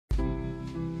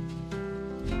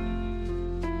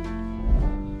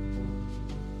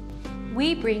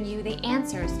we bring you the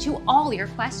answers to all your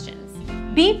questions.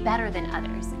 Be better than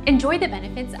others. Enjoy the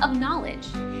benefits of knowledge.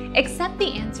 Accept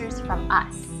the answers from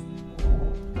us.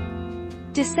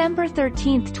 December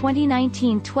 13,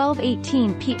 2019,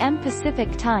 12:18 p.m. Pacific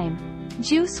Time.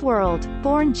 Juice WRLD,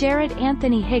 born Jared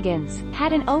Anthony Higgins,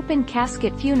 had an open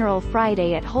casket funeral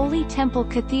Friday at Holy Temple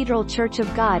Cathedral Church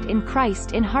of God in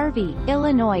Christ in Harvey,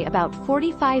 Illinois, about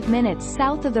 45 minutes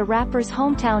south of the rapper's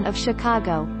hometown of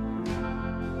Chicago.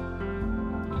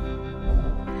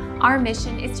 Our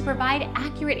mission is to provide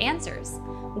accurate answers.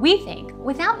 We think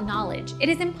without knowledge, it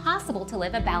is impossible to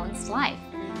live a balanced life.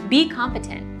 Be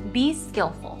competent, be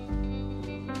skillful.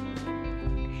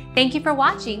 Thank you for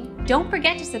watching. Don't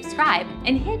forget to subscribe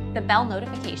and hit the bell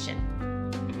notification.